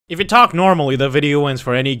If you talk normally, the video ends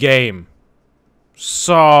for any game.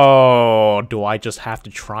 So, do I just have to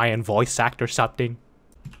try and voice act or something?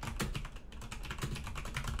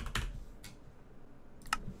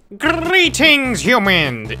 Greetings,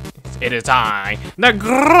 humans! It is I, the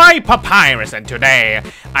Great Papyrus, and today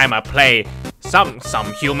I'ma play some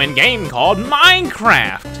human game called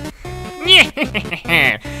Minecraft.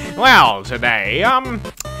 Well, today,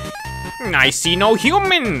 I see no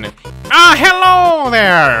human. Hello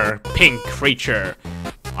there, pink creature.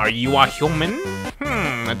 Are you a human?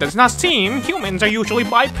 It does not seem. Humans are usually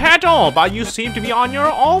bipedal, but you seem to be on your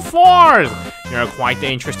all fours. You're quite the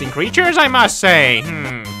interesting creatures, I must say.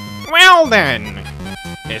 Well then,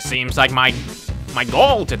 it seems like my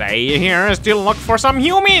goal today here is to look for some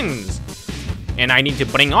humans. And I need to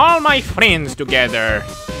bring all my friends together.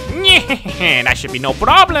 That should be no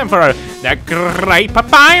problem for the Great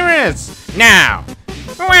Papyrus. Now,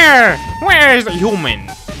 where is the human?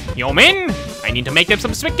 Human? I need to make them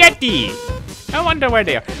some spaghetti. I wonder where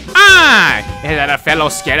they are. Is that a fellow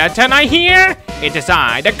skeleton I hear? It is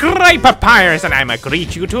I, the Great Papyrus, and I'ma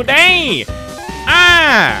greet you today.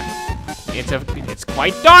 It's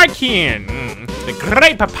quite dark here. The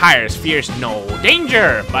Great Papyrus fears no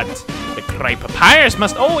danger, but the Great Papyrus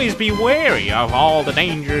must always be wary of all the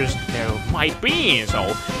dangers there might be.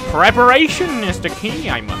 So preparation is the key,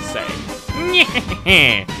 I must say.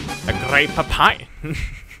 The Great Papyrus.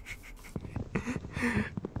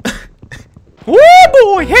 Oh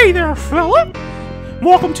boy, hey there, fella!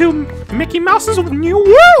 Welcome to Mickey Mouse's new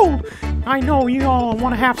world! I know you all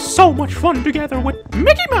want to have so much fun together with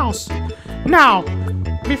Mickey Mouse! Now,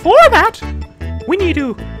 before that, we need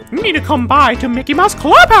to come by to Mickey Mouse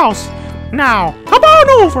Clubhouse! Now, come on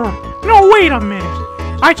over! No, wait a minute!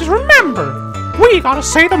 I just remembered! We gotta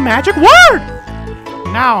say the magic word!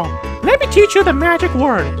 Now, let me teach you the magic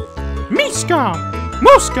word. Miska,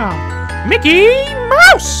 Muska, Mickey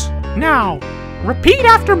Mouse! Now, repeat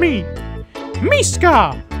after me.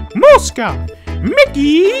 Miska, Muska,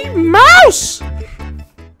 Mickey Mouse!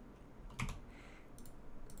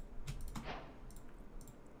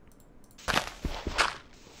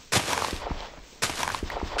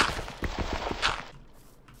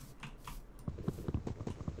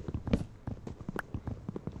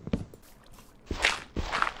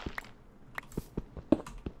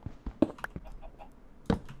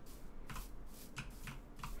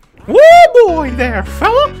 Oh boy there,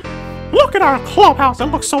 fella! Look at our clubhouse, it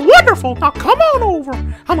looks so wonderful! Now come on over,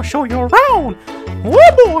 I'm gonna show you around!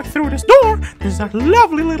 Oh boy, through this door, there's that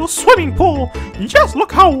lovely little swimming pool! Just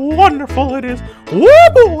look how wonderful it is! Oh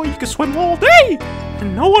boy, you can swim all day!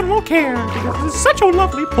 And no one will care, because it's such a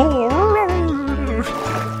lovely pool!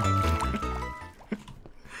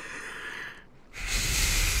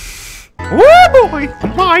 Oh boy,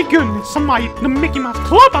 my goodness, the Mickey Mouse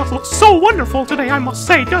Clubhouse looks so wonderful today, I must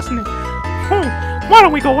say, doesn't it? Why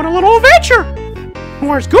don't we go on a little adventure?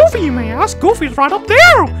 Where's Goofy, you may ask? Goofy's right up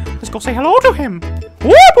there. Let's go say hello to him.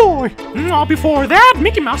 Oh boy! Before that,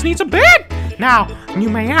 Mickey Mouse needs a bed. Now, you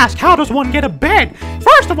may ask, how does one get a bed?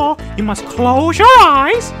 First of all, you must close your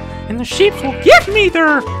eyes, and the sheep will give me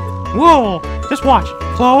their wool. Just watch.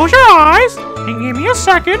 Close your eyes, and give me a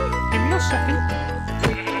second. Give me a second.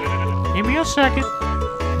 Give me a second.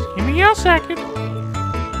 Give me a second.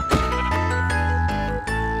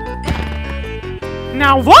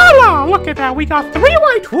 Now voila! Look at that. We got 3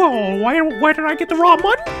 white wool. Where did I get the raw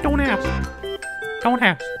money? Don't ask. Don't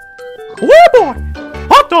ask. Oh boy!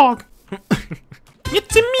 Hot dog!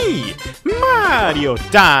 It's me, Mario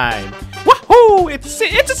time. Wahoo! It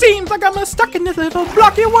seems like I'm stuck in this little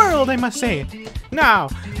blocky world, I must say. Now,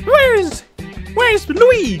 where's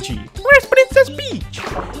Luigi? Where's Princess Peach?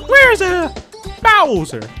 Where's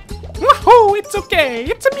Bowser? Wahoo! It's okay.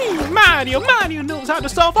 It's me, Mario. Mario knows how to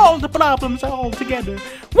solve all the problems all together.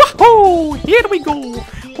 Wahoo! Here we go.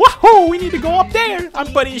 Wahoo! We need to go up there.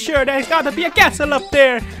 I'm pretty sure there's gotta be a castle up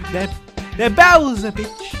there. That Bowser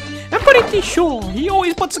bitch. I'm pretty sure he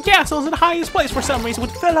always puts the castles in the highest place for some reason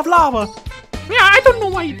with full of lava. Yeah, I don't know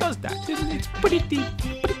why he does that. It's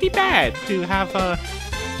pretty bad to have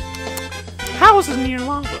houses near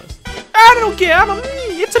lava. I don't care.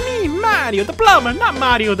 It's me, Mario the plumber, not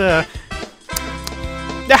Mario the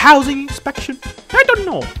housing inspection. I don't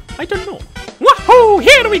know. Wahoo!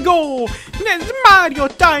 Here we go. It's Mario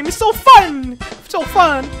time. It's so fun. So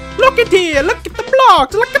fun. Look at here. Look at the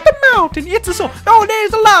blocks. Look at the mountain. It's oh,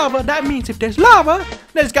 there's the lava. That means if there's lava,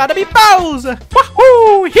 there's gotta be Bowser.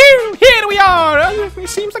 Wahoo! Here we are. It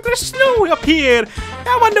seems like there's snow up here.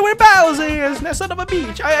 I wonder where Bowser is. That son of a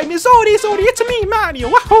beach. I mean, Zodi, it's me, Mario.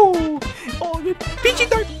 Wahoo! Oh, Peachy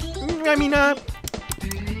Dirt.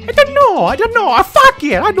 I don't know. Fuck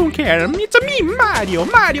it, I don't care. It's a me, Mario.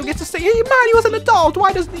 Mario gets to say, hey, Mario's an adult.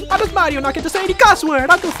 Why does Mario not get to say any cuss word?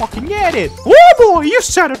 I don't fucking get it. Oh boy, you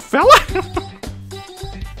said it, fella.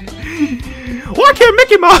 Why can't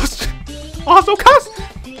Mickey Mouse also cuss?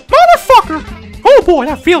 Motherfucker. Oh boy,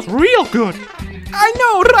 that feels real good. I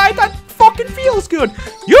know, right? That fucking feels good.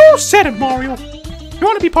 You said it, Mario. You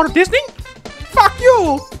want to be part of Disney? Fuck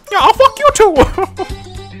you. Yeah, I'll fuck you too.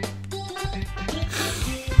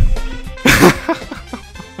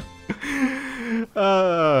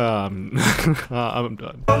 I'm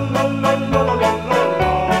done.